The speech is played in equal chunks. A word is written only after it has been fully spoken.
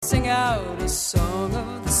sing out a song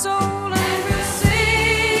of the soul. And we'll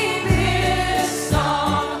sing this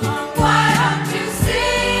song. Why don't you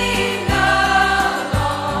sing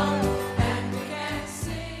along? And we can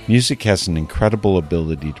sing. Music has an incredible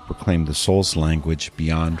ability to proclaim the soul's language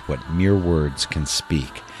beyond what mere words can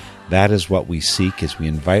speak. That is what we seek as we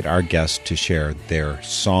invite our guests to share their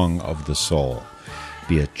song of the soul.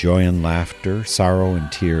 Be it joy and laughter, sorrow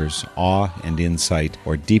and tears, awe and insight,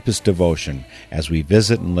 or deepest devotion, as we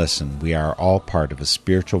visit and listen, we are all part of a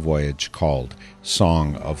spiritual voyage called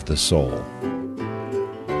Song of the Soul.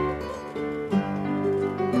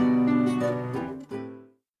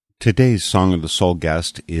 Today's Song of the Soul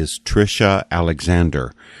guest is Tricia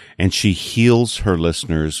Alexander, and she heals her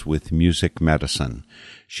listeners with music medicine.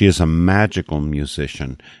 She is a magical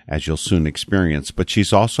musician, as you'll soon experience, but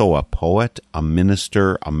she's also a poet, a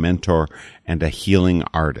minister, a mentor, and a healing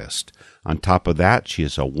artist. On top of that, she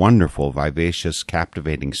is a wonderful, vivacious,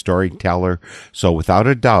 captivating storyteller, so without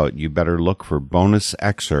a doubt, you better look for bonus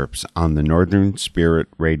excerpts on the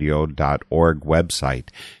northernspiritradio.org website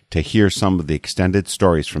to hear some of the extended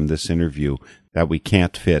stories from this interview that we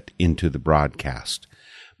can't fit into the broadcast.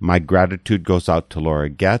 My gratitude goes out to Laura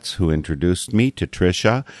Getz, who introduced me to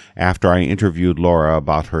Tricia after I interviewed Laura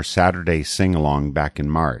about her Saturday sing-along back in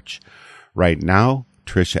March. Right now,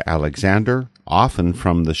 Tricia Alexander, often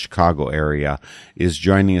from the Chicago area, is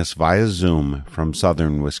joining us via Zoom from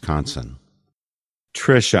southern Wisconsin.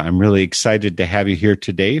 Tricia, I'm really excited to have you here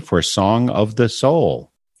today for Song of the Soul.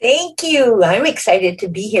 Thank you. I'm excited to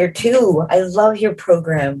be here too. I love your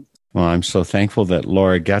program. Well, I'm so thankful that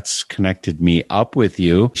Laura Getz connected me up with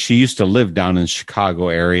you. She used to live down in the Chicago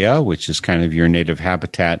area, which is kind of your native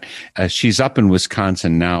habitat. She's up in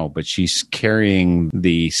Wisconsin now, but she's carrying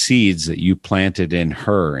the seeds that you planted in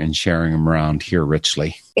her and sharing them around here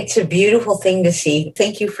richly. It's a beautiful thing to see.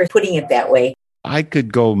 Thank you for putting it that way. I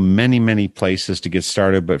could go many, many places to get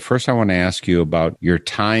started, but first I want to ask you about your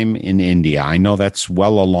time in India. I know that's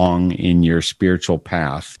well along in your spiritual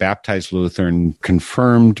path. Baptized Lutheran,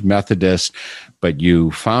 confirmed Methodist, but you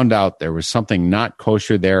found out there was something not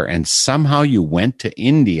kosher there, and somehow you went to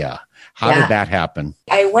India. How did that happen?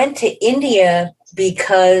 I went to India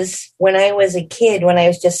because when I was a kid, when I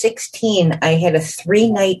was just 16, I had a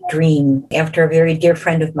 3-night dream after a very dear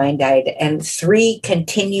friend of mine died, and 3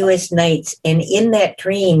 continuous nights. And in that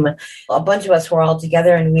dream, a bunch of us were all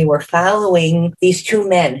together and we were following these 2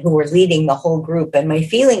 men who were leading the whole group. And my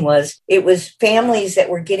feeling was it was families that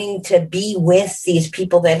were getting to be with these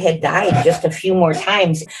people that had died just a few more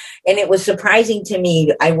times. And it was surprising to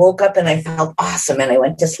me. I woke up and I felt awesome, and I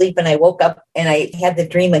went to sleep and I woke up and I had the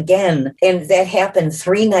dream again. And that happened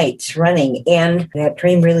 3 nights running, and that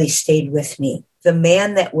dream really stayed with me. The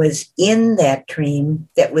man that was in that dream,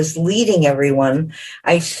 that was leading everyone,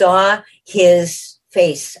 I saw his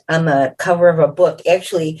face on the cover of a book.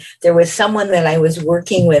 Actually, there was someone that I was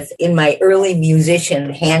working with in my early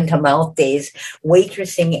musician hand-to-mouth days,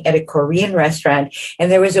 waitressing at a Korean restaurant. And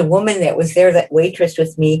there was a woman that was there that waitressed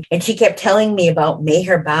with me, and she kept telling me about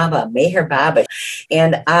Meher Baba.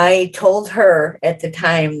 And I told her at the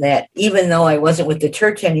time that even though I wasn't with the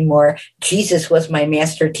church anymore, Jesus was my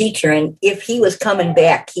master teacher. And if he was coming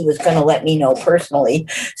back, he was going to let me know personally.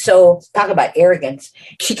 So talk about arrogance.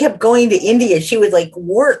 She kept going to India. She would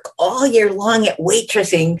work all year long at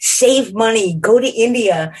waitressing, save money, go to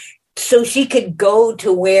India so she could go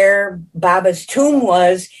to where Baba's tomb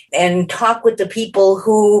was and talk with the people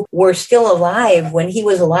who were still alive when he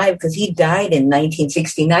was alive, because he died in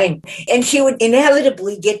 1969. And she would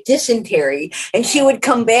inevitably get dysentery, and she would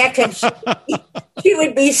come back and she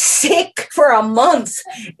would be sick for a month,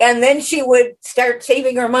 and then she would start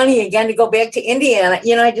saving her money again to go back to India. And,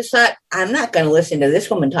 I just thought, I'm not going to listen to this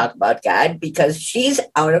woman talk about God because she's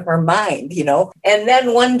out of her mind, And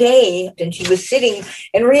then one day, and she was sitting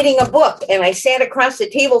and reading a book, and I sat across the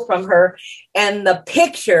table from her, and the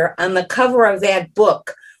picture on the cover of that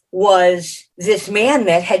book was this man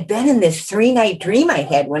that had been in this 3-night dream I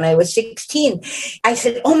had when I was 16. I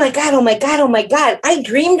said, oh my God. I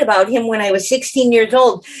dreamed about him when I was 16 years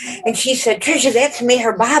old. And she said, Tricia, that's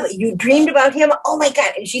Meher Baba. You dreamed about him? Oh my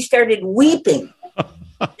God. And she started weeping.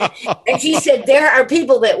 And she said, there are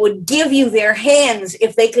people that would give you their hands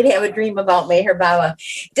if they could have a dream about Meher Baba.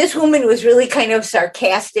 This woman was really kind of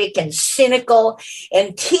sarcastic and cynical,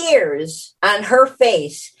 and tears on her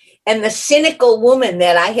face. And the cynical woman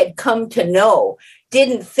that I had come to know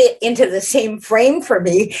didn't fit into the same frame for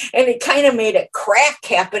me. And it kind of made a crack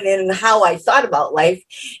happen in how I thought about life.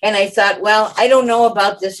 And I thought, well, I don't know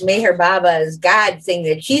about this Meher Baba's God thing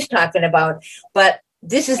that she's talking about, but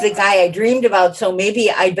this is the guy I dreamed about, so maybe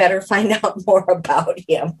I better find out more about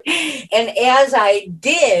him. And as I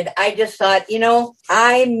did, I just thought,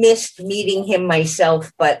 I missed meeting him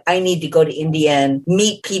myself, but I need to go to India and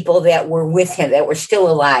meet people that were with him, that were still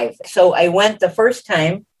alive. So I went the first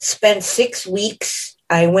time, spent 6 weeks.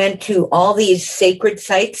 I went to all these sacred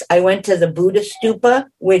sites. I went to the Buddha Stupa,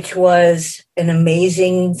 which was an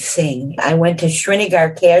amazing thing. I went to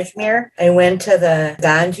Srinagar, Kashmir. I went to the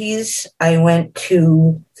Ganges. I went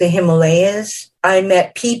to the Himalayas. I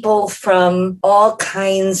met people from all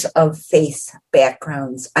kinds of faith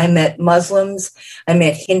backgrounds. I met Muslims. I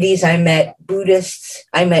met Hindus. I met Buddhists.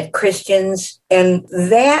 I met Christians. And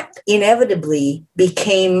that inevitably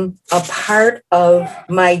became a part of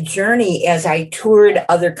my journey as I toured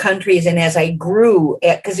other countries and as I grew,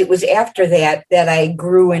 because it was after that I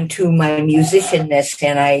grew into my musicianness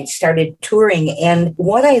and I started touring. And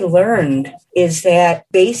what I learned is that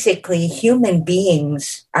basically human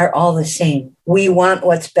beings are all the same. We want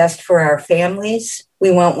what's best for our families.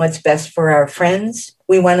 We want what's best for our friends.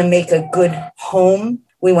 We want to make a good home.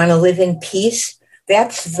 We want to live in peace.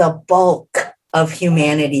 That's the bulk of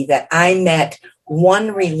humanity that I met,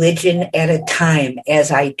 one religion at a time,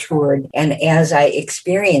 as I toured and as I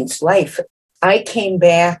experienced life. I came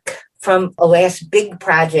back from a last big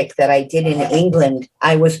project that I did in England.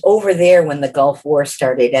 I was over there when the Gulf War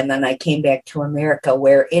started, and then I came back to America,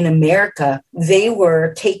 where in America, they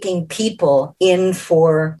were taking people in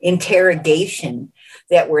for interrogation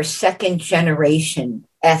that were second generation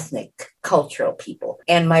ethnic, cultural people.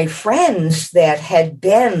 And my friends that had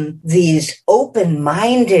been these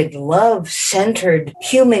open-minded, love-centered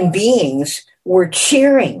human beings were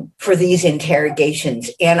cheering for these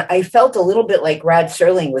interrogations. And I felt a little bit like Rod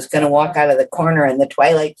Serling was going to walk out of the corner and the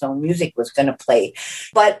Twilight Zone music was going to play.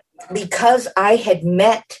 But because I had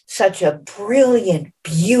met such a brilliant,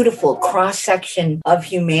 beautiful cross-section of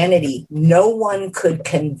humanity, no one could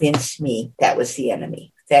convince me that was the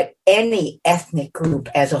enemy, that any ethnic group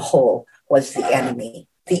as a whole was the enemy.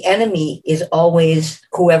 The enemy is always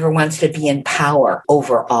whoever wants to be in power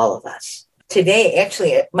over all of us. Today,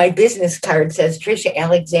 actually, my business card says Trisha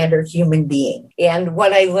Alexander, human being. And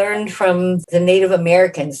what I learned from the Native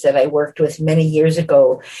Americans that I worked with many years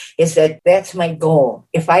ago is that that's my goal.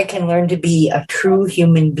 If I can learn to be a true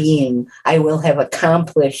human being, I will have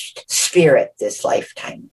accomplished spirit this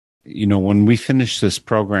lifetime. When we finish this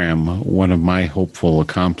program, one of my hopeful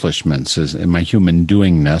accomplishments is in my human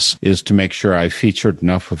doingness is to make sure I've featured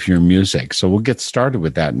enough of your music. So we'll get started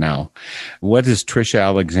with that now. What is Trisha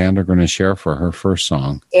Alexander going to share for her first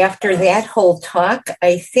song? After that whole talk,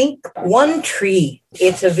 I think One Tree.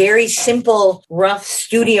 It's a very simple, rough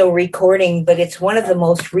studio recording, but it's one of the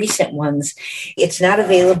most recent ones. It's not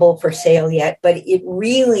available for sale yet, but it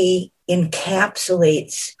really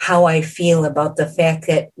encapsulates how I feel about the fact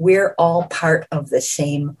that we're all part of the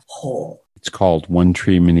same whole. It's called One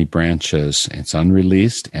Tree, Many Branches. It's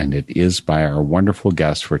unreleased, and it is by our wonderful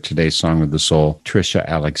guest for today's Song of the Soul, Trisha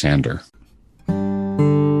Alexander.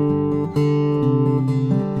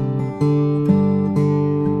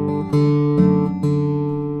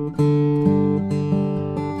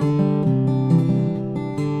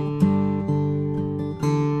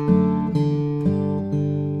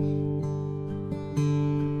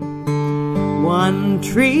 One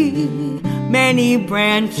tree, many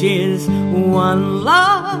branches, one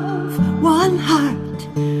love, one heart,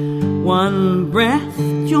 one breath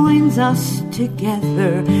joins us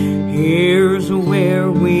together. Here's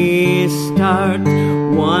where we start.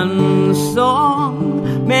 One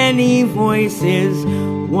song, many voices,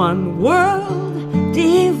 one world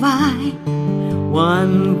divine.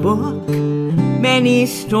 One book, many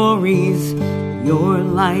stories, your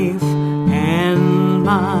life and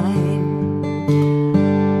mine.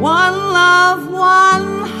 One love,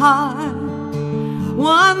 one heart,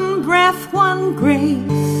 one breath, one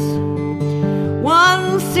grace,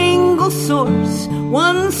 one single source,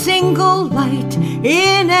 one single light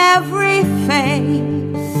in every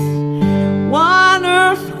face. One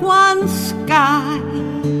earth, one sky,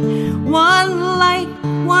 one light,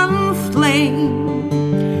 one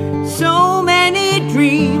flame. So many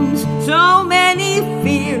dreams, so many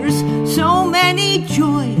fears, so many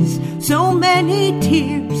joys, so many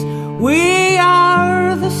tears. We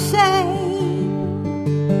are the same.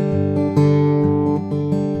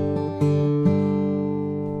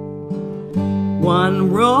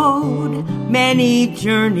 One road, many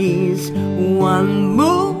journeys, one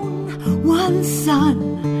moon, one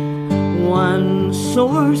sun, one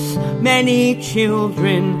source, many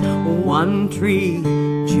children, one tree,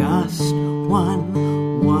 just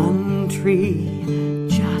one tree,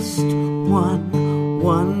 just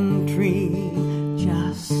one tree, just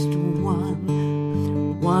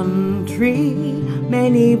One tree,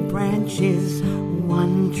 many branches.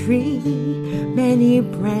 One tree, many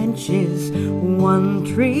branches. One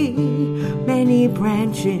tree, many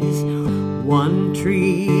branches. One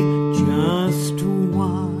tree, just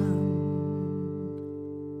one.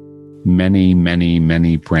 Many, many,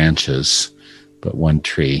 many branches, but one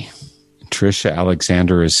tree. Tricia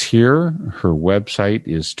Alexander is here. Her website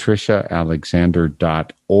is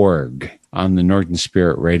triciaalexander.org. On the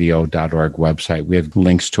NorthernSpiritRadio.org website, we have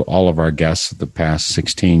links to all of our guests of the past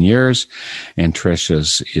 16 years, and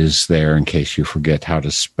Tricia's is there in case you forget how to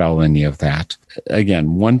spell any of that.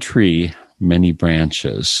 Again, one tree, many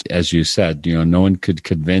branches. As you said, no one could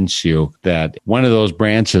convince you that one of those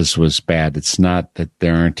branches was bad. It's not that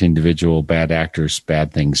there aren't individual bad actors,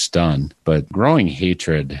 bad things done. But growing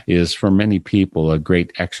hatred is, for many people, a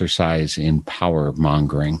great exercise in power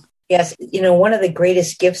mongering. Yes, one of the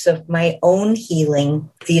greatest gifts of my own healing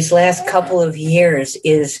these last couple of years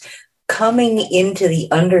is coming into the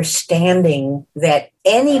understanding that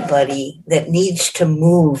anybody that needs to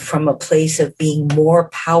move from a place of being more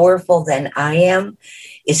powerful than I am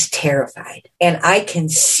is terrified. And I can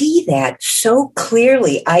see that so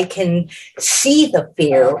clearly. I can see the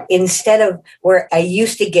fear instead of where I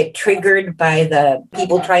used to get triggered by the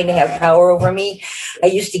people trying to have power over me. I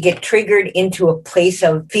used to get triggered into a place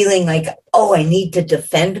of feeling like, oh, I need to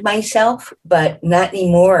defend myself, but not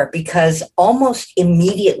anymore, because almost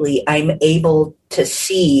immediately I'm able to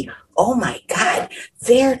see, oh my God,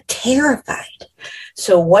 they're terrified.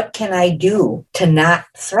 So what can I do to not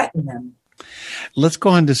threaten them? Let's go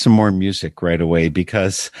on to some more music right away,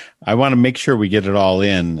 because I want to make sure we get it all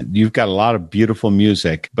in. You've got a lot of beautiful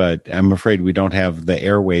music, but I'm afraid we don't have the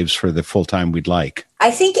airwaves for the full time we'd like.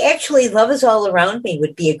 I think actually Love Is All Around Me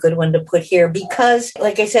would be a good one to put here because,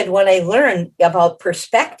 like I said, what I learned about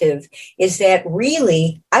perspective is that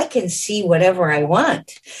really I can see whatever I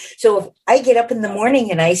want. So if I get up in the morning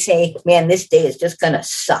and I say, man, this day is just going to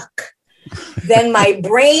suck, then my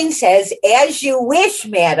brain says, as you wish,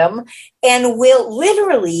 madam, and will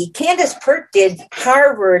literally, Candace Pert did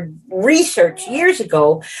Harvard research years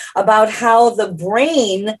ago about how the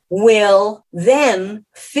brain will then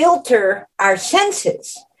filter our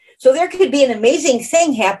senses. So there could be an amazing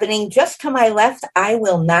thing happening just to my left. I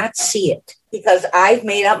will not see it because I've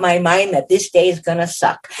made up my mind that this day is going to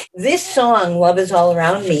suck. This song, Love Is All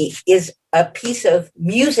Around Me, is a piece of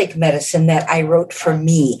music medicine that I wrote for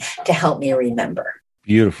me to help me remember.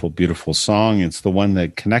 Beautiful, beautiful song. It's the one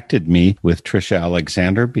that connected me with Tricia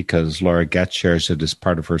Alexander because Laura Getz shares it as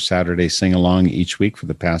part of her Saturday sing-along each week for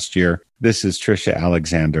the past year. This is Tricia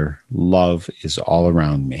Alexander. Love Is All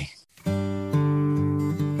Around Me.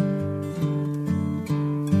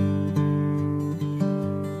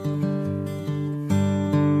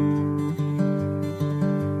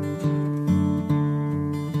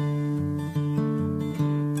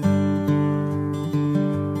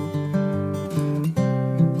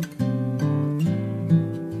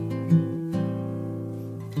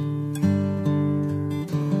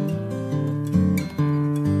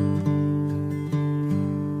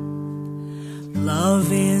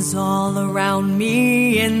 Love is all around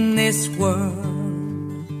me in this world.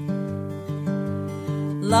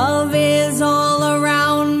 Love is all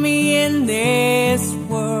around me in this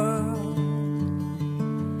world.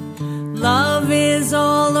 Love is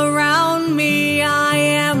all around me, I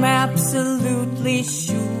am absolutely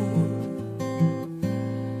sure.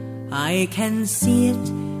 I can see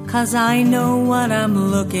it 'cause I know what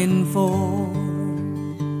I'm looking for.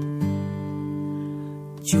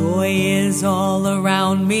 Joy is all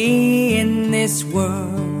around me in this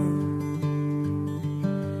world.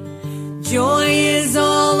 Joy is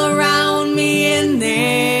all around me in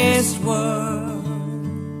this world.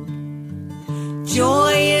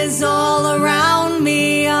 Joy is all around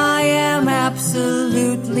me, I am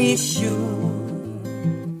absolutely sure.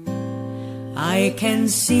 I can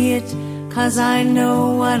see it 'cause I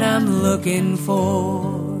know what I'm looking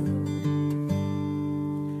for.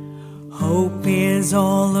 Hope is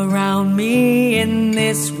all around me in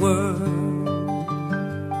this world.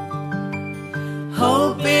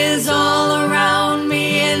 Hope is all around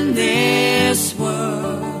me in this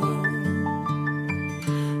world.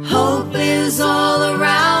 Hope is all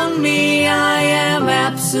around me, I am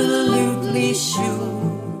absolutely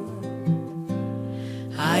sure.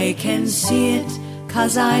 I can see it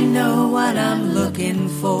 'cause I know what I'm looking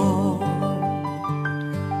for.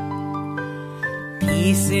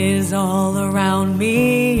 Peace is all around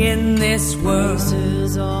me in this world. Peace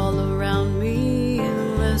is all around me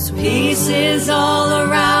in this world. Peace is all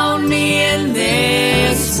around me in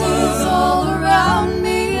this world. Peace is all around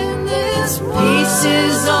me in this world. Peace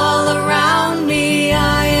is all around me, me,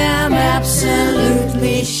 I am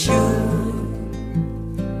absolutely sure.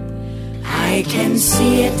 I can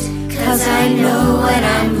see it, 'cause I know what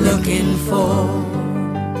I'm looking for.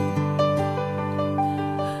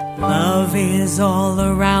 Love is all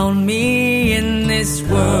around me in this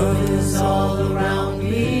world. Love is all around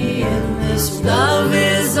me in this world. Love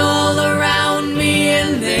is all around me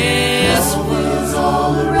in this world. Love is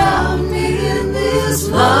all around me in this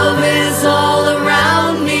world. Love is all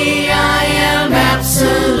around me, I am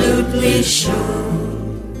absolutely sure.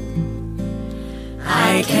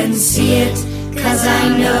 I can see it, 'cause I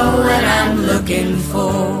know what I'm looking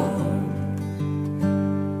for.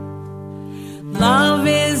 Love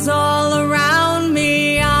is all around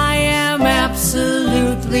me, I am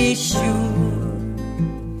absolutely sure.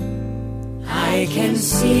 I can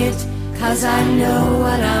see it, 'cause I know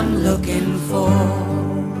what I'm looking for.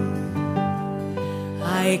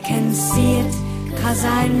 I can see it, 'cause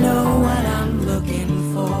I know what I'm looking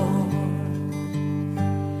for.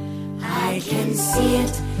 I can see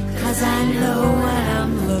it, 'cause I know what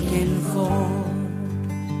I'm looking for.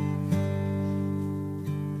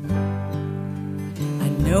 I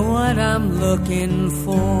know what I'm looking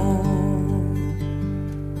for.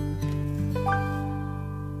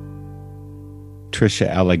 Tricia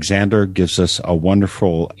Alexander gives us a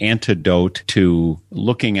wonderful antidote to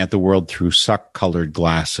looking at the world through suck-colored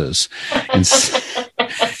glasses.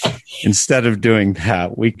 Instead of doing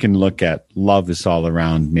that, we can look at love is all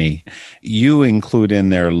around me. You include in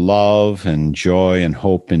there love and joy and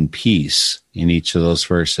hope and peace in each of those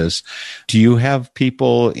verses. Do you have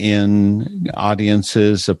people in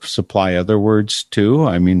audiences supply other words too?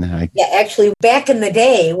 I mean, Yeah, actually, back in the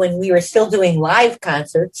day when we were still doing live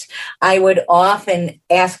concerts, I would often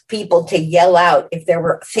ask people to yell out if there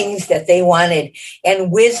were things that they wanted.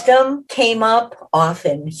 And wisdom came up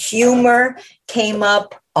often. Humor came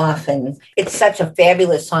up often. It's such a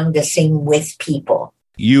fabulous song to sing with people.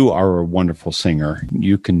 You are a wonderful singer.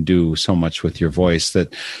 You can do so much with your voice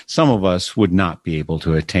that some of us would not be able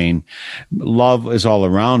to attain. Love is all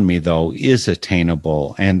around me, though, is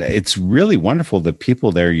attainable. And it's really wonderful, the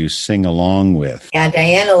people there you sing along with. Yeah,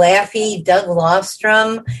 Diana Laffey, Doug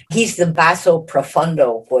Lofstrom, he's the basso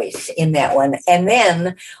profundo voice in that one. And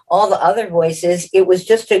then all the other voices, it was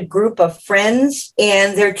just a group of friends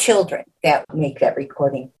and their children that make that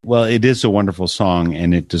recording. Well, it is a wonderful song,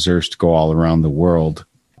 and it deserves to go all around the world.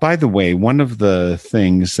 By the way, one of the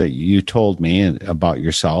things that you told me about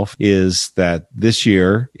yourself is that this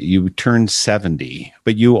year you turned 70,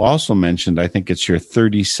 but you also mentioned, I think it's your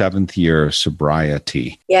 37th year of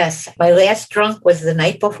sobriety. Yes, my last drunk was the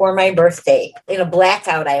night before my birthday. In a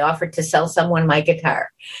blackout, I offered to sell someone my guitar.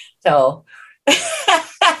 So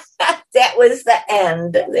that was the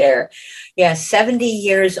end there. Yeah, 70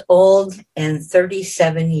 years old and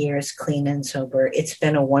 37 years clean and sober. It's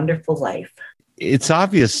been a wonderful life. It's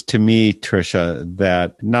obvious to me, Tricia,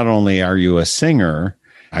 that not only are you a singer,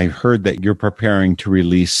 I heard that you're preparing to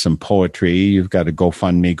release some poetry. You've got a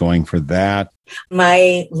GoFundMe going for that.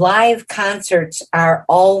 My live concerts are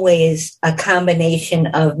always a combination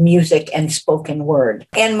of music and spoken word.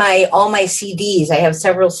 And all my CDs, I have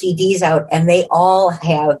several CDs out, and they all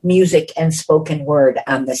have music and spoken word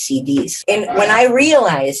on the CDs. And when I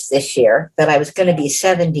realized this year that I was going to be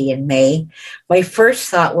 70 in May, my first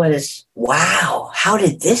thought was, wow, how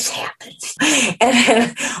did this happen? And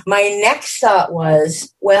then my next thought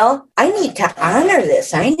was, well, I need to honor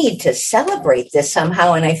this. I need to celebrate this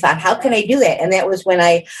somehow. And I thought, how can I do that? And that was when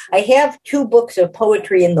I have 2 books of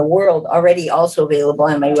poetry in the world already also available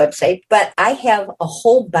on my website, but I have a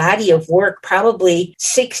whole body of work, probably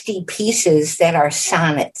 60 pieces that are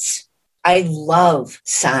sonnets. I love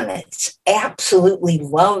sonnets, absolutely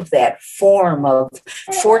love that form of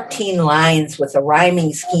 14 lines with a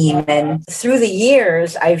rhyming scheme. And through the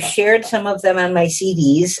years, I've shared some of them on my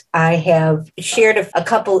CDs. I have shared a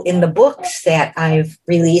couple in the books that I've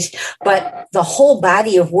released, but the whole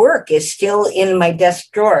body of work is still in my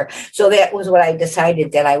desk drawer. So that was what I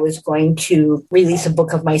decided, that I was going to release a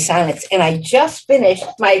book of my sonnets. And I just finished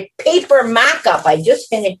my paper mock-up. I just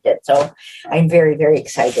finished it. So I'm very, very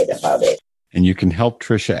excited about it. And you can help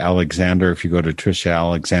Tricia Alexander if you go to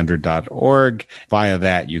triciaalexander.org. Via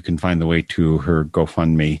that, you can find the way to her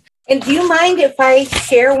GoFundMe. And do you mind if I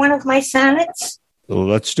share one of my sonnets? Well,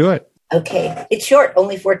 let's do it. Okay. It's short,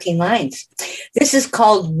 only 14 lines. This is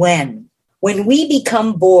called When. When we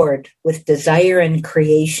become bored with desire and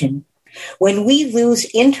creation, when we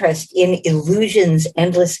lose interest in illusion's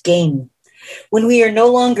endless game, when we are no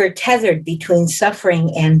longer tethered between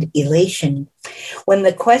suffering and elation, when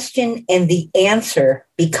the question and the answer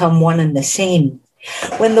become one and the same,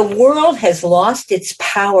 When the world has lost its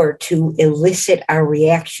power to elicit our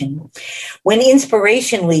reaction, when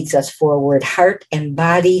inspiration leads us forward, heart and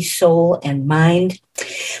body, soul and mind,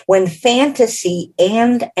 when fantasy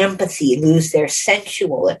and empathy lose their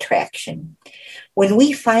sensual attraction, when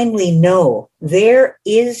we finally know there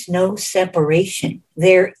is no separation,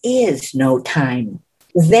 there is no time,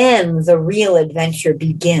 then the real adventure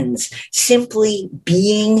begins, simply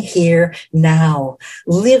being here now,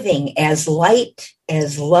 living as light,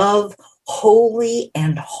 as love, holy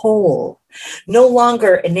and whole, no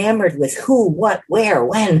longer enamored with who, what, where,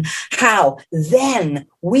 when, how. Then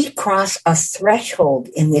we cross a threshold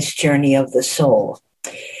in this journey of the soul.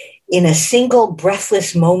 In a single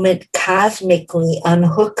breathless moment, cosmically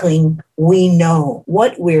unhooking, we know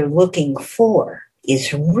what we're looking for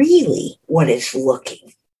is really what is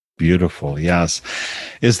looking. Beautiful, yes.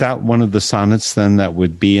 Is that one of the sonnets then that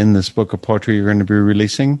would be in this book of poetry you're going to be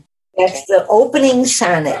releasing? That's the opening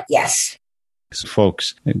sonnet, yes. So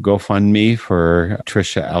folks, GoFundMe for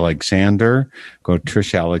Tricia Alexander. Go to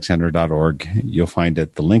triciaalexander.org. You'll find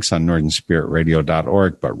it. The link's on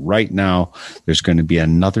northernspiritradio.org. But right now, there's going to be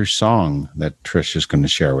another song that Tricia's going to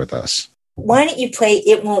share with us. Why don't you play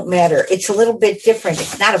It Won't Matter? It's a little bit different.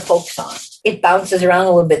 It's not a folk song. It bounces around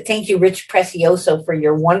a little bit. Thank you, Rich Precioso, for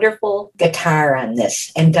your wonderful guitar on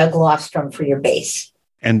this, and Doug Lofstrom for your bass.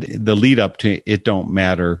 And the lead up to It Don't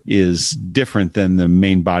Matter is different than the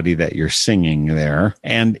main body that you're singing there.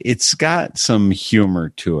 And it's got some humor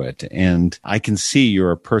to it. And I can see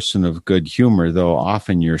you're a person of good humor, though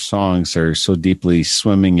often your songs are so deeply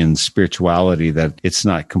swimming in spirituality that it's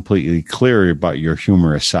not completely clear about your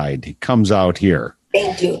humorous side. It comes out here.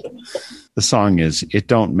 Thank you. The song is It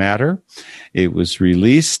Don't Matter. It was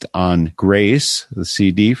released on Grace, the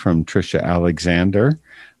CD from Tricia Alexander.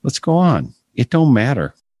 Let's go on. It don't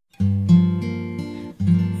matter.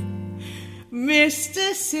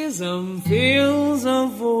 Mysticism fills a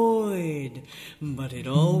void, but it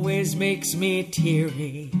always makes me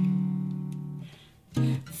teary.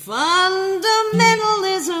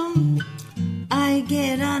 Fundamentalism, I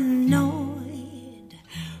get annoyed.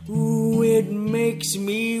 Ooh, it makes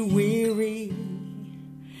me weary.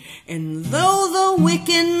 And though the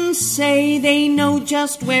Wiccans say they know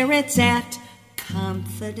just where it's at,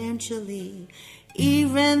 confidentially,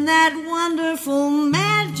 even that wonderful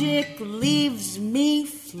magic leaves me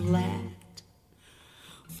flat.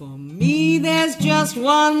 For me, there's just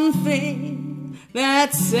one thing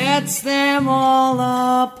that sets them all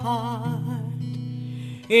apart.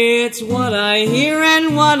 It's what I hear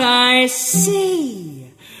and what I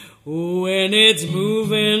see when it's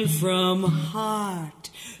moving from heart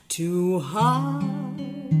to heart.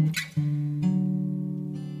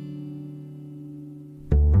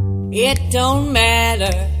 It don't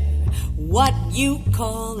matter what you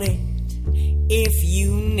call it, if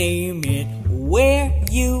you name it, where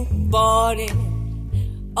you bought it.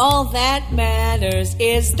 All that matters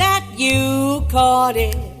is that you caught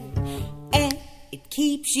it, and it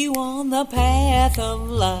keeps you on the path of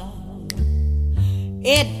love.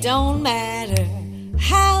 It don't matter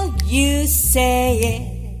how you say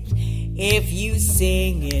it, if you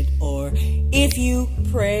sing it or if you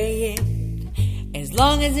pray it, as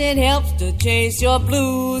long as it helps to chase your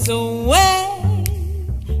blues away,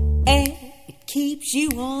 and it keeps you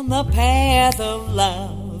on the path of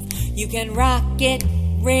love. You can rock it,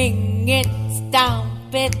 ring it,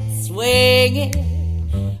 stomp it, swing it,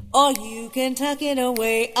 or you can tuck it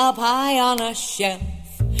away up high on a shelf.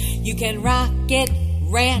 You can rock it,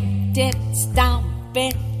 rant it, stomp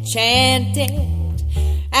it, chant it,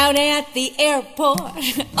 out at the airport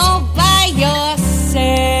all by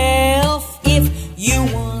yourself. If you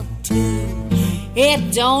want to,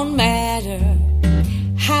 it don't matter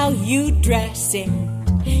how you dress it,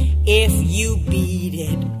 if you beat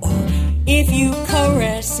it or if you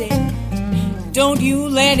caress it. Don't you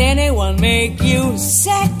let anyone make you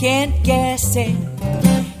second guess it,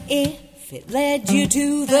 if it led you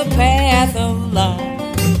to the path of love.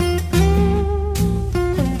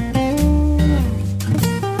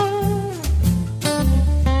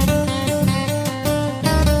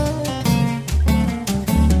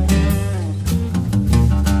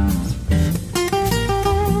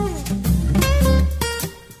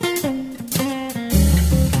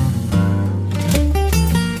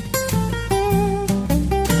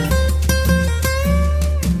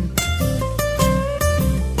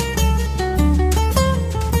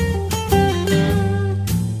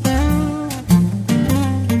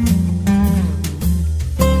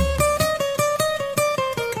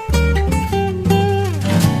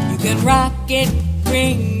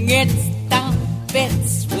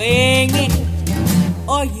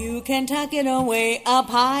 or you can tuck it away up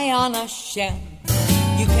high on a shelf.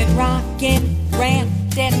 You can rock it,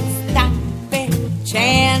 rant it, stop it,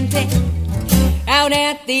 chant it out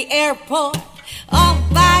at the airport all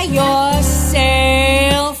by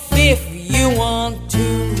yourself if you want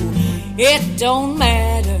to. It don't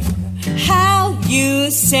matter how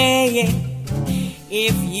you say it,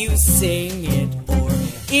 if you sing it or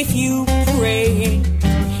if you pray it,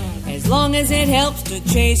 as long as it helps to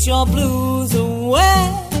chase your blues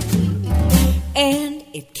away, and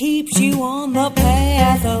it keeps you on the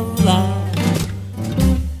path of love.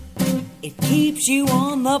 It keeps you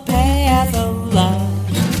on the path of love.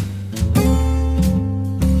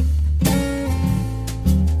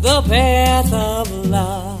 The path of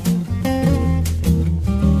love.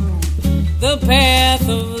 The path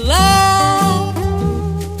of love.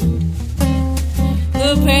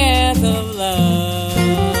 The path of love.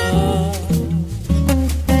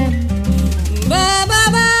 Ba ba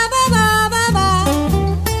ba ba ba ba ba.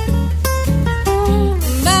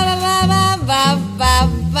 Ba ba ba ba ba ba ba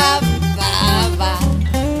ba ba.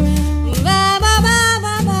 Ba ba ba ba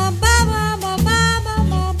ba ba ba ba ba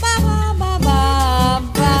ba ba ba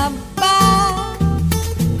ba.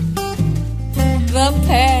 The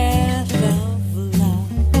path of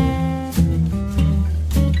love.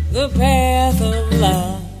 The path of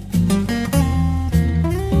love.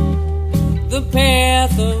 The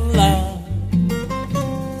path of love.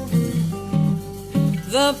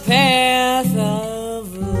 The path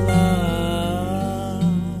of love.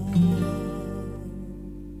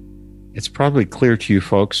 It's probably clear to you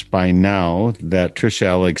folks by now that Tricia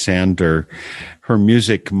Alexander, her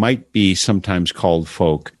music might be sometimes called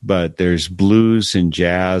folk, but there's blues and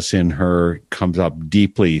jazz in her, comes up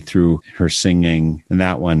deeply through her singing. And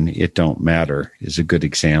that one, It Don't Matter, is a good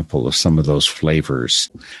example of some of those flavors.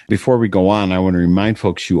 Before we go on, I want to remind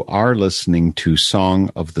folks you are listening to Song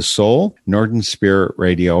of the Soul.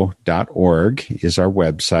 NorthernSpiritRadio.org is our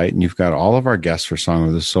website, and you've got all of our guests for Song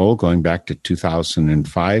of the Soul going back to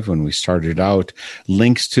 2005 when we started out.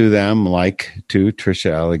 Links to them, like to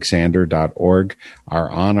TriciaAlexander.org, are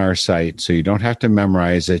on our site, so you don't have to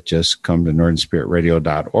memorize it. Just come to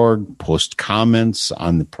NorthernSpiritRadio.org, post comments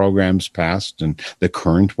on the programs past and the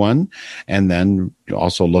current one, and then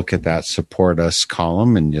also look at that Support Us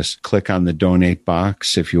column and just click on the donate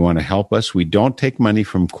box if you want to help us. We don't take money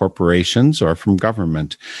from corporations or from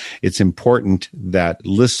government. It's important that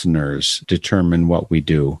listeners determine what we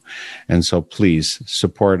do. And so please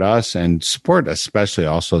support us and support especially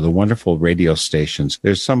also the wonderful radio stations.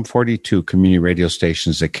 There's some 42 community radio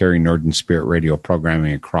stations that carry Northern Spirit Radio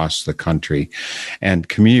programming across the country. And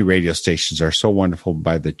community radio stations are so wonderful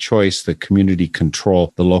by the choice, the community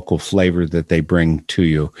control, the local flavor that they bring to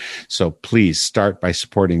you. So please start by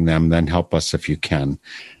supporting them, then help us if you can.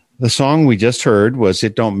 The song we just heard was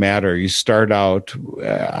It Don't Matter. You start out,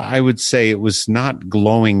 I would say it was not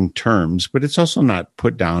glowing terms, but it's also not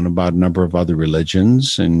put down about a number of other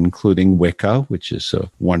religions, including Wicca, which is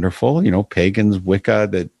wonderful, pagans, Wicca,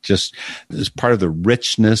 that just is part of the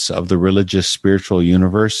richness of the religious spiritual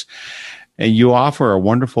universe. And you offer a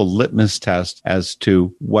wonderful litmus test as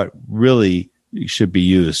to what really should be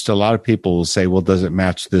used. A lot of people will say, well, does it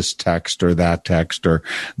match this text or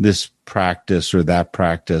this practice or that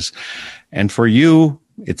practice? And for you,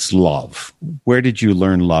 it's love. Where did you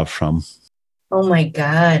learn love from? Oh my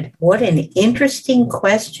God, what an interesting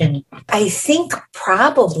question. I think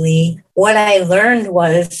probably what I learned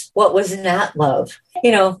was what was not love.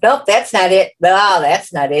 Nope, that's not it. No,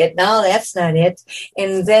 that's not it. No, that's not it.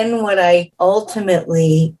 And then what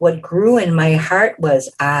grew in my heart was,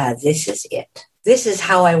 this is it. This is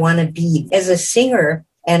how I want to be as a singer.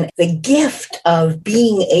 And the gift of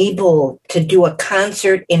being able to do a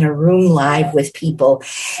concert in a room live with people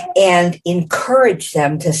and encourage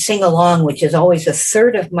them to sing along, which is always a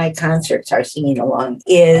third of my concerts are singing along,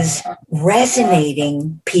 is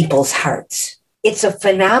resonating people's hearts. It's a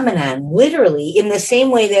phenomenon, literally, in the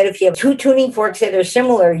same way that if you have two tuning forks that are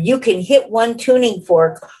similar, you can hit one tuning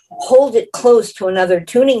fork, hold it close to another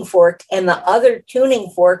tuning fork, and the other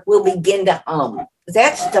tuning fork will begin to hum.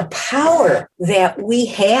 That's the power that we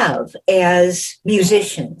have as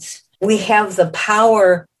musicians. We have the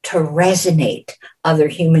power to resonate other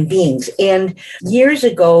human beings. And years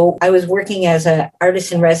ago, I was working as an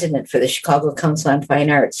artist in resident for the Chicago Council on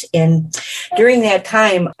Fine Arts. And during that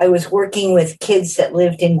time, I was working with kids that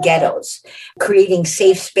lived in ghettos, creating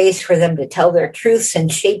safe space for them to tell their truths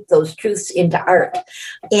and shape those truths into art.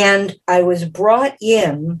 And I was brought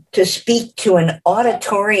in to speak to an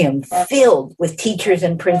auditorium filled with teachers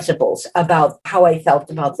and principals about how I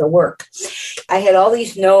felt about the work. I had all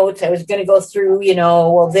these notes. I was going to go through,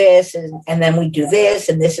 well, this, and then we do this,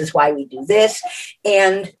 and this is why we do this.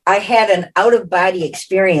 And I had an out-of-body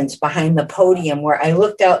experience behind the podium where I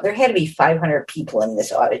looked out. There had to be 500 people in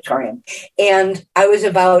this auditorium. And I was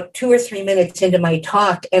about 2 or 3 minutes into my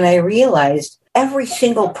talk, and I realized every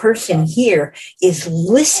single person here is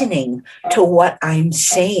listening to what I'm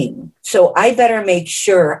saying. So I better make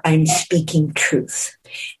sure I'm speaking truth.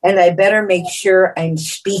 And I better make sure I'm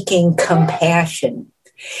speaking compassion.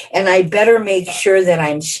 And I better make sure that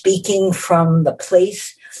I'm speaking from the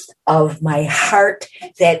place of my heart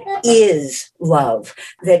that is love,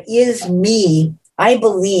 that is me. I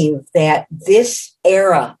believe that this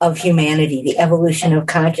era of humanity, the evolution of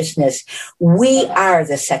consciousness, we are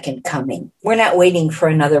the second coming. We're not waiting for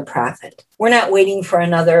another prophet. We're not waiting for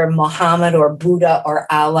another Muhammad or Buddha or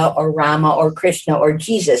Allah or Rama or Krishna or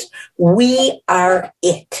Jesus. We are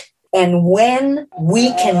it. And when we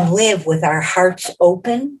can live with our hearts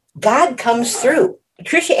open, God comes through.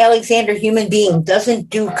 Tricia Alexander, human being, doesn't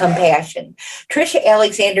do compassion. Tricia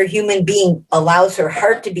Alexander, human being, allows her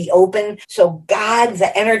heart to be open. So God,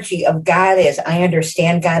 the energy of God, as I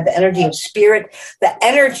understand God, the energy of spirit, the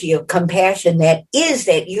energy of compassion that is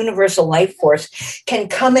that universal life force can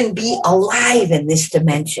come and be alive in this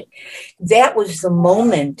dimension. That was the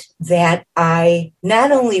moment that I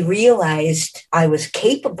not only realized I was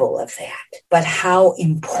capable of that, but how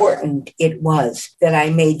important it was that I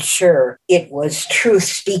made sure it was truth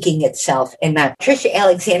speaking itself and not Tricia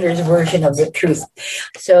Alexander's version of the truth.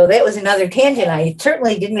 So that was another tangent I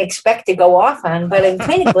certainly didn't expect to go off on, but I'm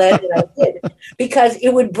kind of glad that I did, because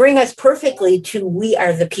it would bring us perfectly to we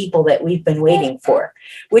are the people that we've been waiting for,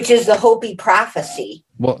 which is the Hopi prophecy.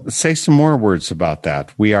 Well, say some more words about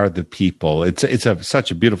that. We are the people. It's such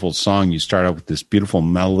a beautiful song. You start out with this beautiful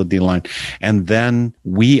melody line, and then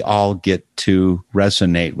we all get to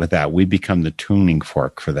resonate with that. We become the tuning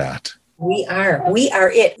fork for that. We are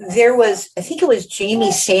it. There was, I think it was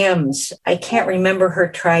Jamie Sams. I can't remember her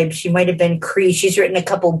tribe. She might have been Cree. She's written a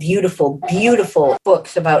couple beautiful, beautiful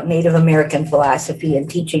books about Native American philosophy and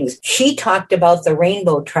teachings. She talked about the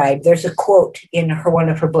Rainbow Tribe. There's a quote in one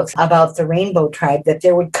of her books about the Rainbow Tribe, that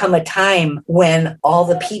there would come a time when all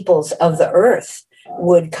the peoples of the earth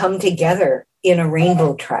would come together in a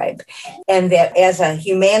rainbow tribe, and that as a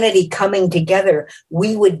humanity coming together,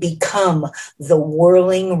 we would become the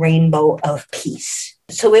whirling rainbow of peace.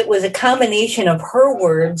 So it was a combination of her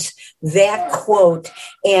words, that quote,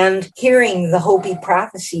 and hearing the Hopi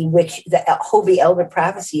prophecy, which the Hopi elder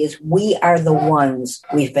prophecy is, we are the ones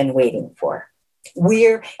we've been waiting for.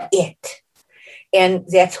 We're it. And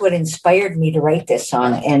that's what inspired me to write this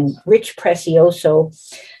song. And Rich Precioso,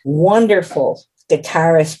 wonderful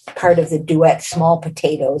guitarist, part of the duet Small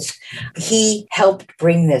Potatoes, he helped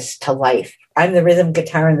bring this to life. I'm the rhythm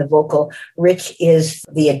guitar and the vocal. Rich is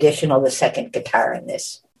the second guitar in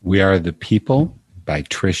this. We Are the People by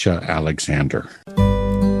Tricia Alexander.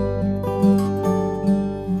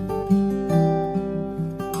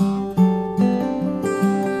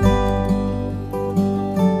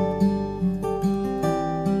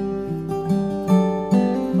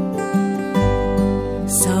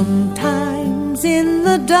 In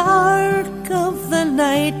the dark of the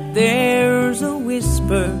night, there's a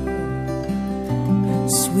whisper,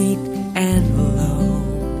 sweet and low.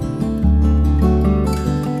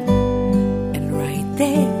 And right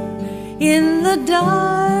there, in the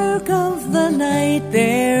dark of the night,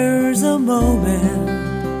 there's a moment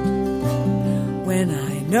when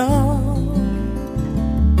I know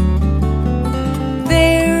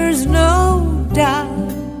there's no doubt,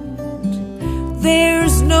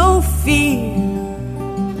 there's no fear.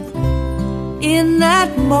 In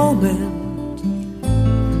that moment,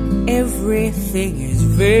 everything is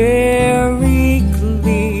very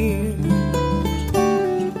clear.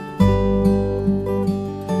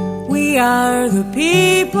 We are the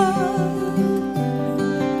people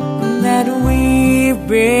that we've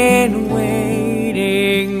been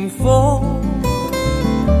waiting for.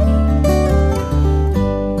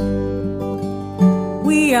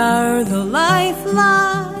 We are the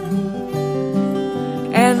lifeline,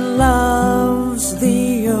 and love's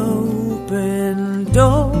the open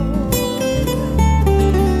door.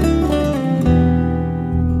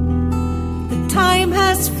 The time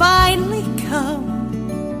has finally come.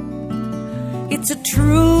 It's a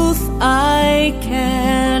truth I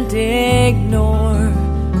can't ignore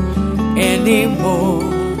anymore.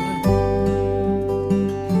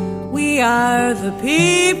 We are the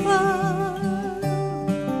people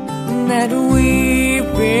that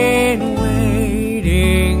we've been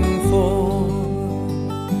waiting for.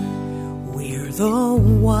 We're the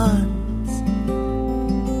ones,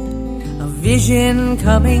 a vision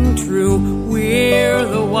coming true. We're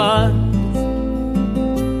the ones,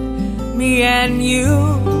 me and you.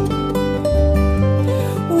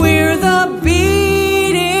 We're the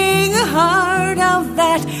beating heart of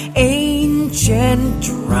that ancient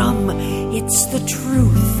drum. It's the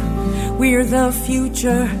truth. We're the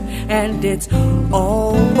future, and it's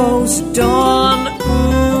almost dawn.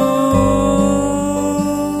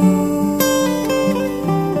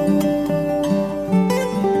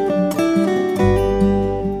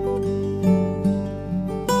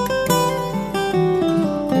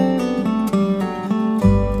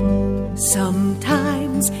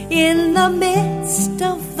 Sometimes in the midst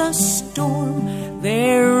of the storm,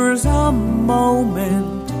 there's a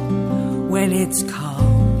moment when it's calm.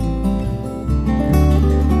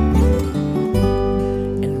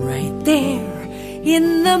 There,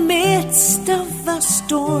 in the midst of the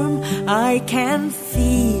storm, I can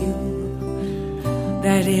feel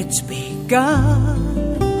that it's begun.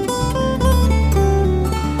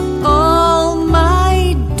 All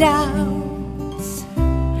my doubts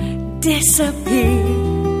disappear,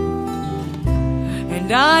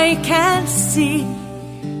 and I can see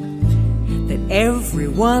that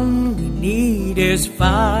everyone we need is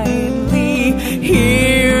finally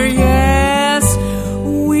here. Yes,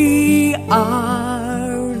 we are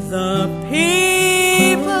the people.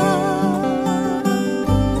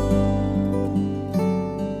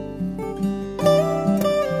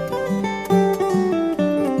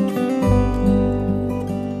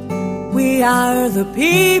 We are the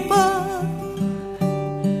people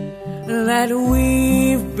that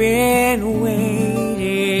we've been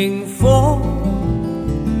waiting for.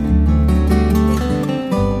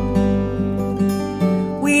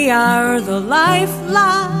 We are the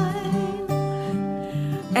lifeline,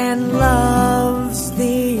 and love's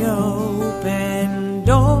the open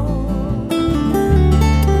door.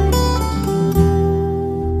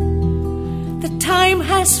 The time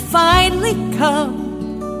has finally come.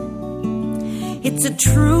 It's a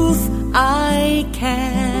truth I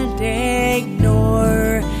can't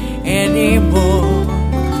ignore anymore.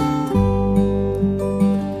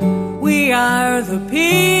 We are the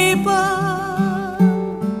people.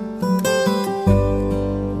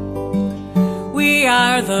 We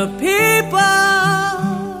are the people.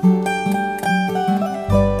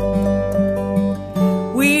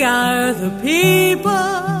 We are the people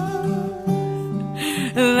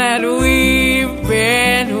that we've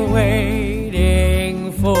been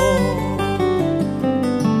waiting for.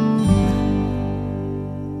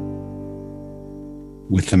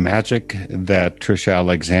 With the magic that Tricia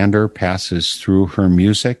Alexander passes through her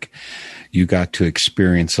music, you got to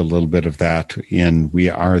experience a little bit of that in We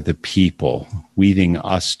Are the People, weaving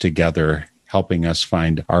us together, helping us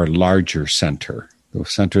find our larger center, the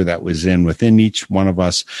center that was within each one of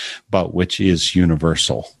us, but which is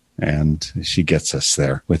universal. And she gets us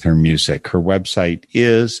there with her music. Her website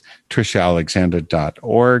is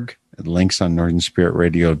triciaalexander.org. Links on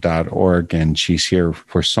northernspiritradio.org, and she's here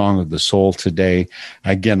for Song of the Soul today.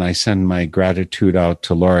 Again, I send my gratitude out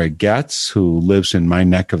to Laura Getz, who lives in my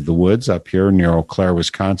neck of the woods up here near Eau Claire,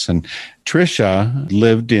 Wisconsin. Tricia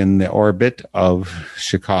lived in the orbit of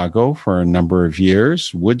Chicago for a number of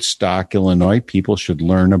years. Woodstock, Illinois, people should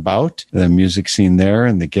learn about the music scene there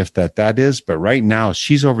and the gift that is. But right now,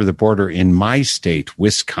 she's over the border in my state,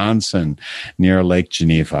 Wisconsin, near Lake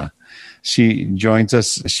Geneva. She joins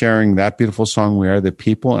us sharing that beautiful song, We Are the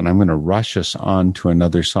People, and I'm going to rush us on to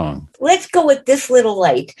another song. Let's go with This Little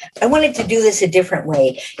Light. I wanted to do this a different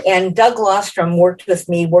way, and Doug Lostrom worked with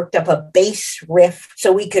me, worked up a bass riff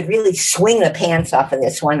so we could really swing the pants off of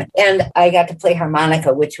this one, and I got to play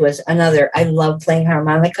harmonica, which was another. I love playing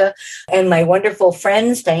harmonica, and my wonderful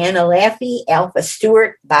friends, Diana Laffey, Alpha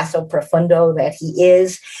Stewart, Basso Profundo that he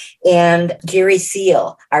is, and Jerry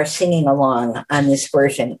Seal are singing along on this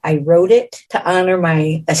version. I wrote it to honor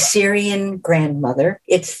my Assyrian grandmother.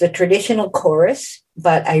 It's the traditional chorus,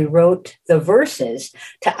 but I wrote the verses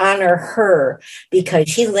to honor her because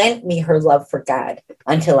she lent me her love for God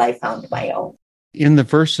until I found my own. In the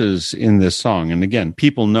verses in this song, and again,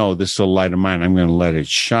 people know This Little Light of Mine, I'm going to let it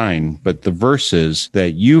shine, but the verses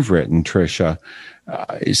that you've written, Tricia,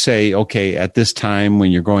 say, okay, at this time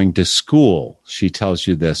when you're going to school, she tells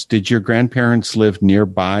you this. Did your grandparents live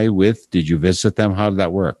nearby did you visit them? How did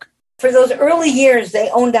that work? For those early years, they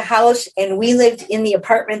owned a house, and we lived in the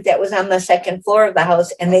apartment that was on the second floor of the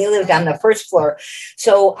house, and they lived on the first floor.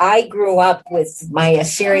 So I grew up with my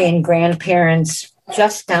Assyrian grandparents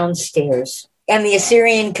just downstairs. And the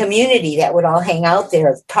Assyrian community that would all hang out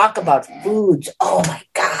there, talk about foods. Oh, my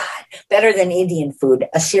God. Better than Indian food.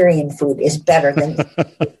 Assyrian food is better than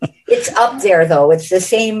It's up there, though. It's the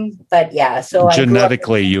same, but yeah. So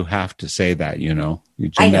genetically, you have to say that, you know.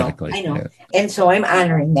 Genetically. I know. Yeah. And so I'm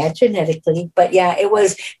honoring that genetically. But yeah, it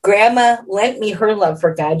was Grandma lent me her love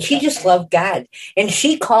for God. She just loved God. And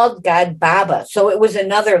she called God Baba. So it was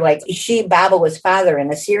another, like, Baba was father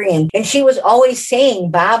in Assyrian. And she was always saying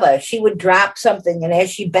Baba. She would drop something. And as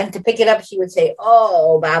she bent to pick it up, she would say,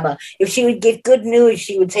 oh, Baba. If she would get good news,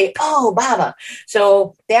 she would say, oh, Baba.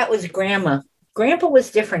 So that was Grandma. Grandpa was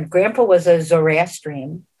different. Grandpa was a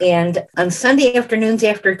Zoroastrian. And on Sunday afternoons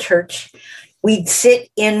after church, we'd sit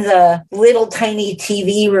in the little tiny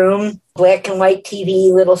TV room, black and white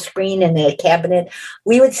TV, little screen in a cabinet.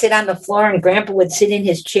 We would sit on the floor and Grandpa would sit in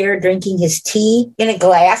his chair drinking his tea in a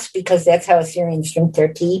glass because that's how Assyrians drink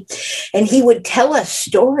their tea. And he would tell us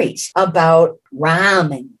stories about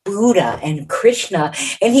Ram and Buddha and Krishna.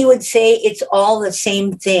 And he would say, it's all the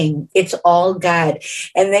same thing. It's all God.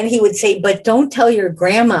 And then he would say, but don't tell your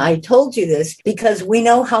grandma I told you this because we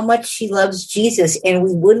know how much she loves Jesus and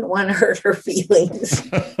we wouldn't want to hurt her feelings.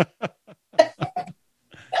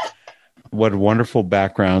 What a wonderful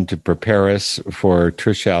background to prepare us for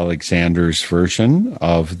Tricia Alexander's version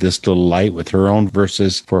of This Little Light with her own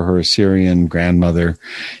verses for her Assyrian grandmother.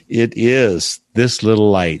 It is This Little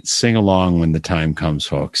Light. Sing along when the time comes,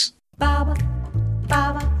 folks. Baba,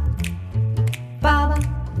 Baba, Baba,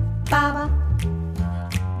 Baba,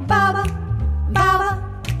 Baba, Baba,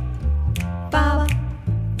 Baba,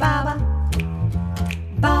 Baba,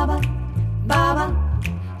 Baba, Baba,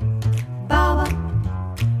 Baba,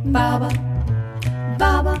 Baba,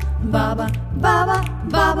 Baba, Baba, Baba,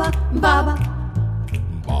 Baba, Baba.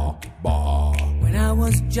 When I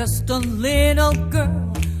was just a little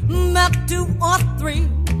girl, about 2 or 3,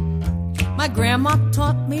 my grandma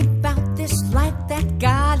taught me about this light that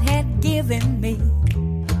God had given me.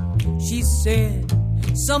 She said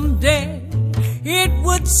someday it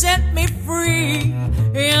would set me free,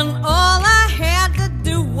 and all I had to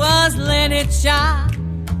do was let it shine.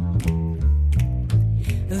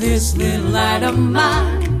 This little light of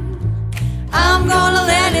mine, I'm gonna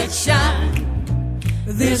let it shine.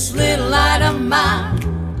 This little light of mine,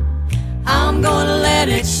 I'm gonna let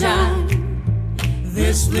it shine.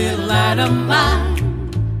 This little light of mine,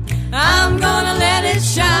 I'm gonna let it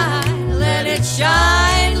shine. Let it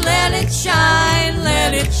shine, let it shine,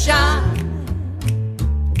 let it shine.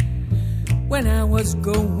 When I was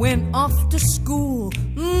going off to school,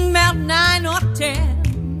 about 9 or 10,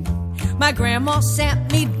 my grandma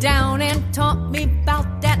sat me down and taught me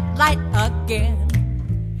about that light again.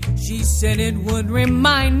 She said it would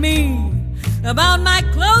remind me about my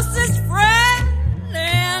closest friend,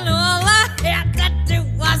 and all I had to do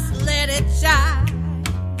was let it shine.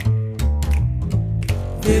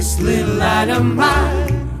 This little light of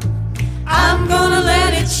mine, I'm gonna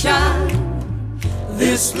let it shine.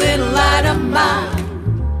 This little light of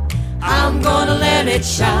mine, I'm gonna let it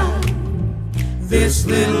shine. This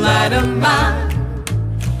little light of mine,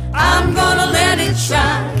 I'm gonna let it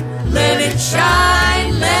shine. Let it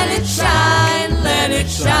shine, let it shine, let it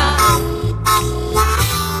shine.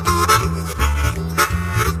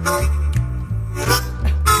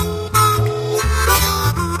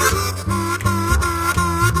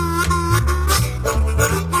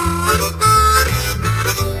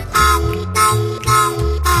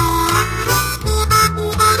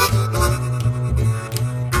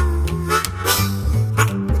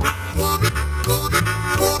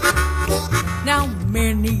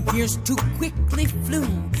 Years too quickly flew,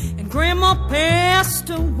 and Grandma passed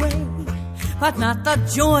away. But not the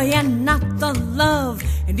joy and not the love,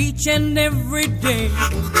 and each and every day,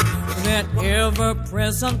 that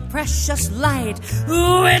ever-present precious light,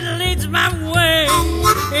 ooh, it leads my way.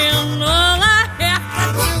 And all I have to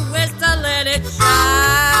do is to let it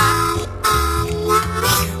shine.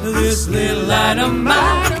 This little light of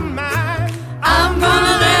mine, I'm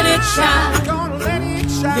gonna let it shine.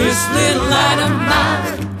 This little light of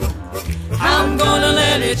mine, I'm gonna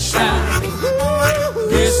let it shine.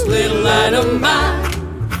 This little light of mine,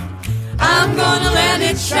 I'm gonna let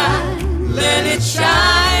it shine. Let it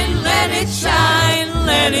shine, let it shine,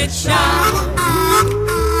 let it shine.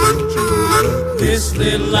 This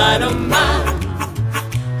little light of mine,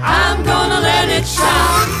 I'm gonna let it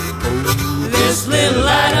shine. This little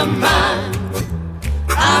light of mine,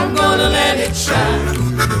 I'm gonna let it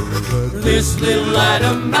shine. This little light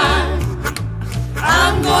of mine,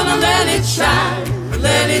 I'm gonna let it shine.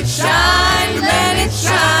 Let it shine, let it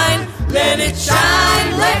shine, let it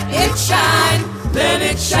shine, let it shine, let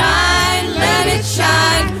it shine, let it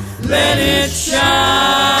shine, let it shine.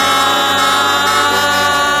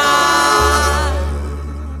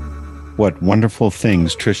 What what wonderful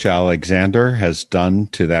things Trisha Alexander has done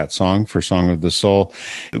to that song for Song of the Soul.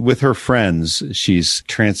 With her friends, she's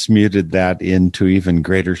transmuted that into even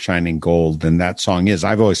greater shining gold than that song is.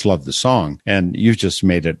 I've always loved the song, and you've just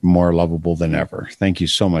made it more lovable than ever. Thank you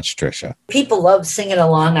so much, Trisha. People love singing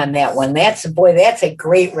along on that one. That's a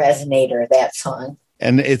great resonator, that song.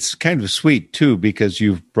 And it's kind of sweet, too, because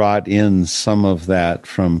you've brought in some of that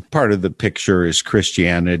from part of the picture is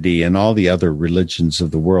Christianity and all the other religions of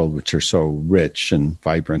the world, which are so rich and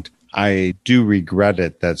vibrant. I do regret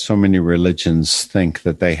it that so many religions think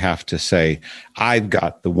that they have to say, I've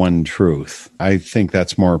got the one truth. I think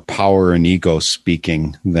that's more power and ego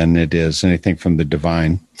speaking than it is anything from the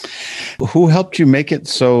divine. Who helped you make it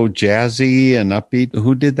so jazzy and upbeat?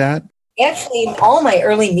 Who did that? Actually, all my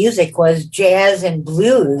early music was jazz and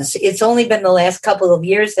blues. It's only been the last couple of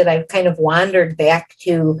years that I've kind of wandered back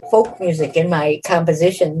to folk music in my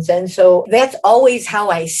compositions. And so that's always how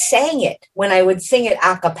I sang it when I would sing it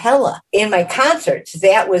a cappella in my concerts.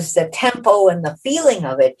 That was the tempo and the feeling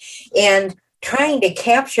of it. And trying to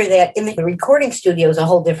capture that in the recording studio is a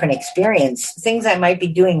whole different experience. Things I might be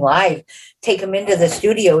doing live, take them into the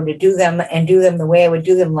studio to do them and do them the way I would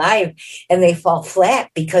do them live, and they fall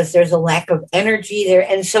flat because there's a lack of energy there.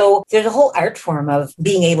 And so there's a whole art form of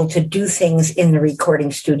being able to do things in the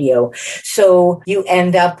recording studio. So you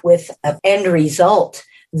end up with an end result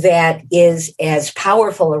that is as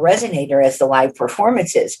powerful a resonator as the live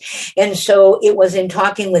performances. And so it was in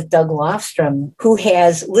talking with Doug Lofstrom, who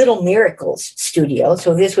has Little Miracles Studio.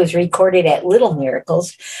 So this was recorded at Little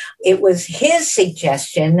Miracles. It was his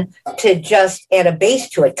suggestion to just add a bass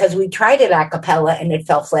to it because we tried it a cappella and it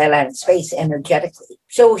fell flat on its face energetically.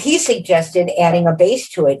 So he suggested adding a bass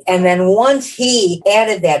to it. And then once he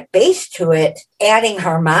added that bass to it, adding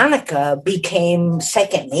harmonica became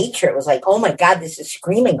second nature. It was like, oh my God, this is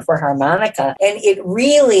screaming for harmonica. And it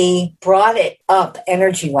really brought it up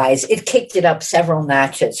energy-wise. It kicked it up several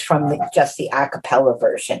notches from just the a cappella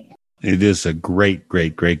version. It is a great,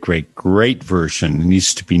 great, great, great, great version. It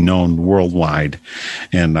needs to be known worldwide.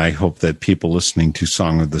 And I hope that people listening to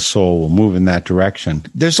Song of the Soul will move in that direction.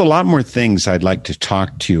 There's a lot more things I'd like to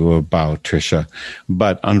talk to you about, Trisha,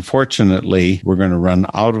 but unfortunately, we're going to run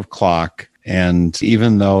out of clock. And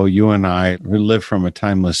even though you and I live from a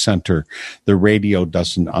timeless center, the radio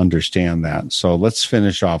doesn't understand that. So let's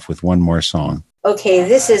finish off with one more song. Okay,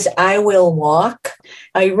 this is I Will Walk.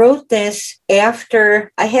 I wrote this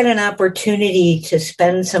after I had an opportunity to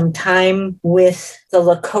spend some time with the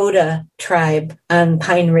Lakota tribe on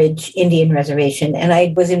Pine Ridge Indian Reservation, and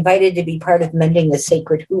I was invited to be part of Mending the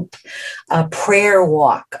Sacred Hoop, a prayer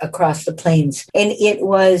walk across the plains. And it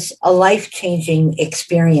was a life-changing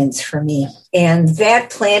experience for me. And that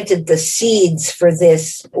planted the seeds for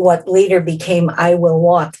this, what later became I Will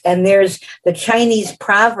Walk. And there's the Chinese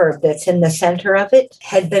proverb that's in the center of it,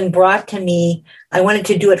 had been brought to me. I wanted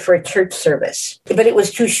to do it for a church service, but it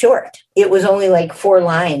was too short. It was only like 4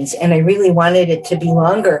 lines, and I really wanted it to be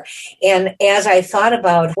longer. And as I thought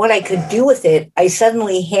about what I could do with it, I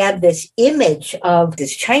suddenly had this image of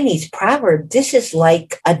this Chinese proverb. This is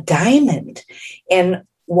like a diamond. And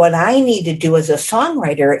what I need to do as a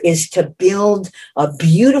songwriter is to build a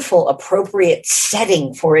beautiful, appropriate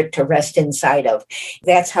setting for it to rest inside of.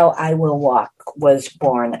 That's how I Will Walk was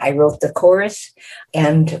born. I wrote the chorus,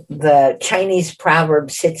 and the Chinese proverb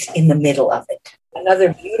sits in the middle of it.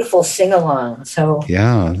 Another beautiful sing-along. So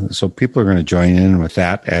people are going to join in with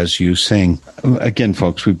that as you sing. Again,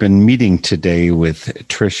 folks, we've been meeting today with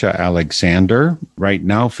Trisha Alexander. Right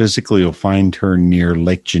now, physically, you'll find her near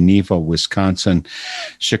Lake Geneva, Wisconsin.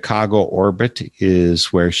 Chicago Orbit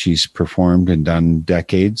is where she's performed and done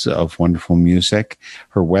decades of wonderful music.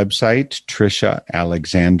 Her website,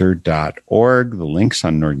 trishaalexander.org. The link's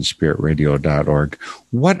on NorthernSpiritRadio.org.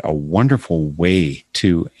 What a wonderful way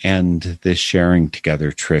to end this sharing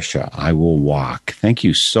together, Trisha. I Will Walk. Thank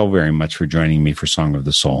you so very much for joining me for Song of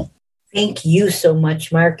the Soul. Thank you so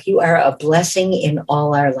much, Mark. You are a blessing in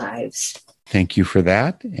all our lives. Thank you for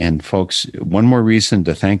that. And folks, one more reason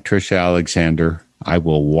to thank Trisha Alexander. I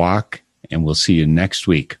Will Walk, and we'll see you next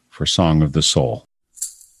week for Song of the Soul.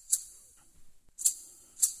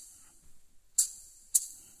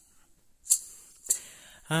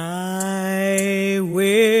 I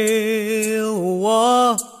will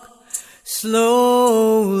walk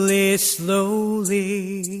slowly,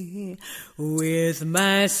 slowly with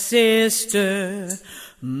my sister.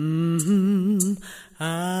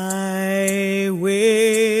 I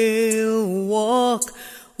will walk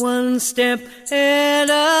one step at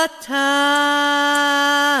a time.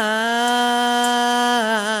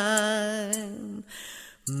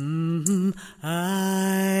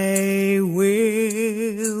 I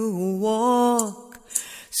will walk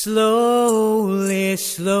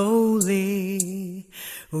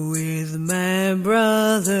my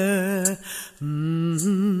brother.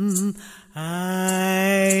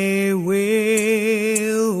 I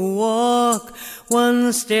will walk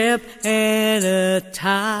one step at a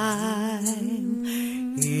time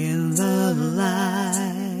in the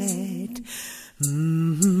light.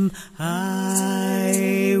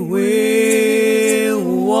 I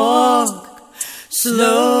will walk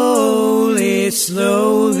slowly,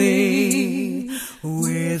 slowly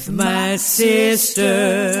with my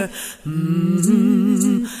sister.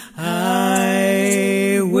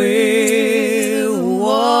 I will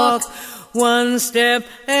walk one step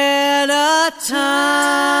at a time.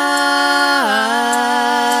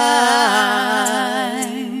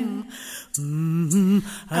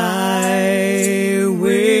 I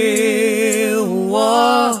will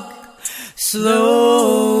walk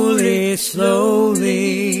slowly,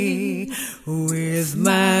 slowly with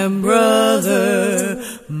my brother.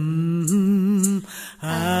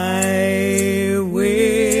 I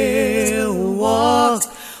will walk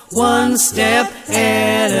one step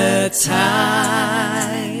at a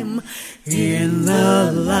time in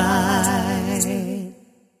the light.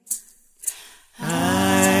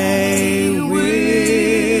 I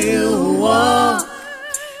will walk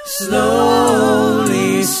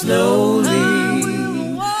slowly, slowly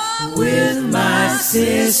with my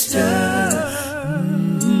sister.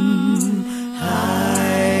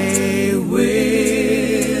 I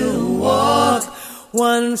will walk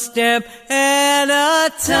one step at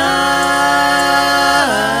a time.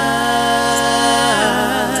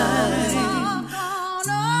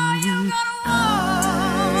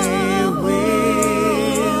 I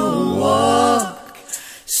will walk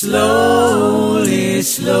slowly,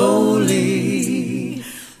 slowly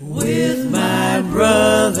with my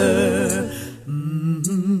brother.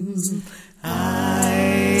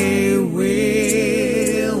 I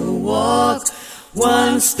will walk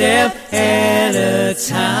one step at a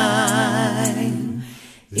time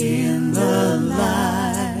in the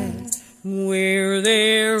light. Where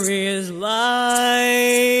there is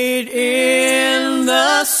light in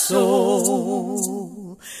the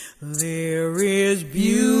soul, there is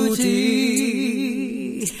beauty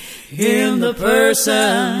in the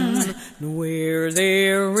person. Where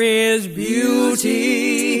there is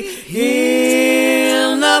beauty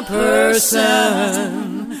in the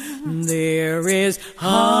person, there is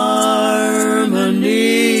harmony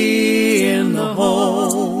in the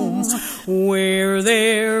home. Where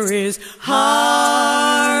there is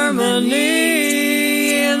harmony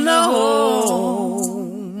in the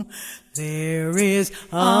home, there is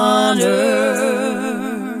honor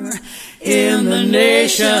in the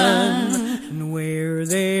nation. Where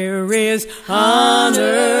there is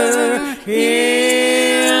honor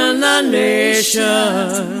in the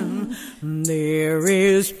nation, there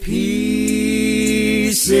is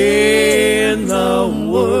peace in the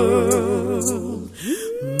world.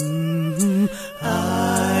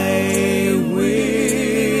 I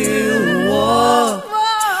will walk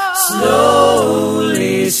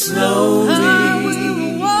slowly, slowly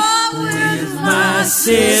with my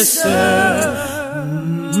sister.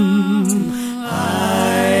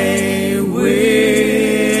 I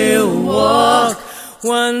will walk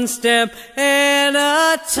one step at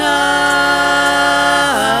a time.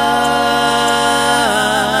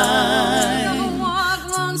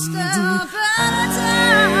 Walk one step at a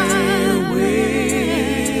I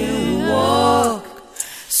will walk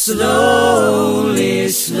slowly,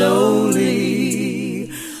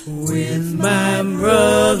 slowly with my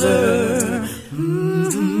brother.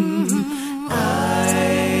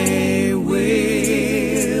 I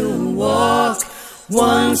will walk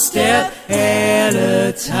one step at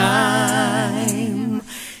a time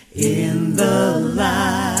in the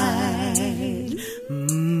light.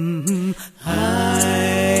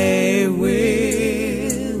 I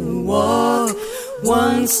will walk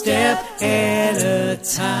one step at a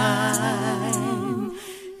time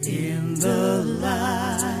in the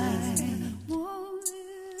light.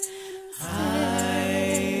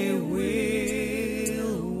 I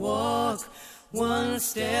will walk one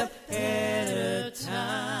step at a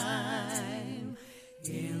time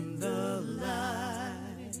in the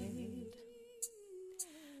light.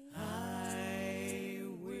 I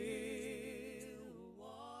will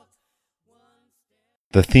walk one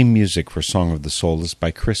step. The theme music for Song of the Soul is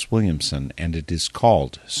by Chris Williamson, and it is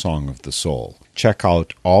called Song of the Soul. Check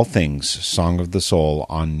out all things Song of the Soul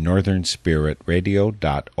on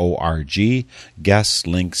northernspiritradio.org, guests,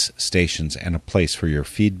 links, stations, and a place for your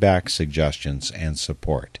feedback, suggestions, and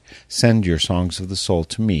support. Send your Songs of the Soul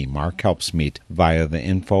to me, Mark Helpsmeet, via the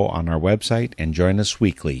info on our website, and join us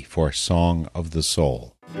weekly for Song of the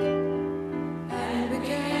Soul.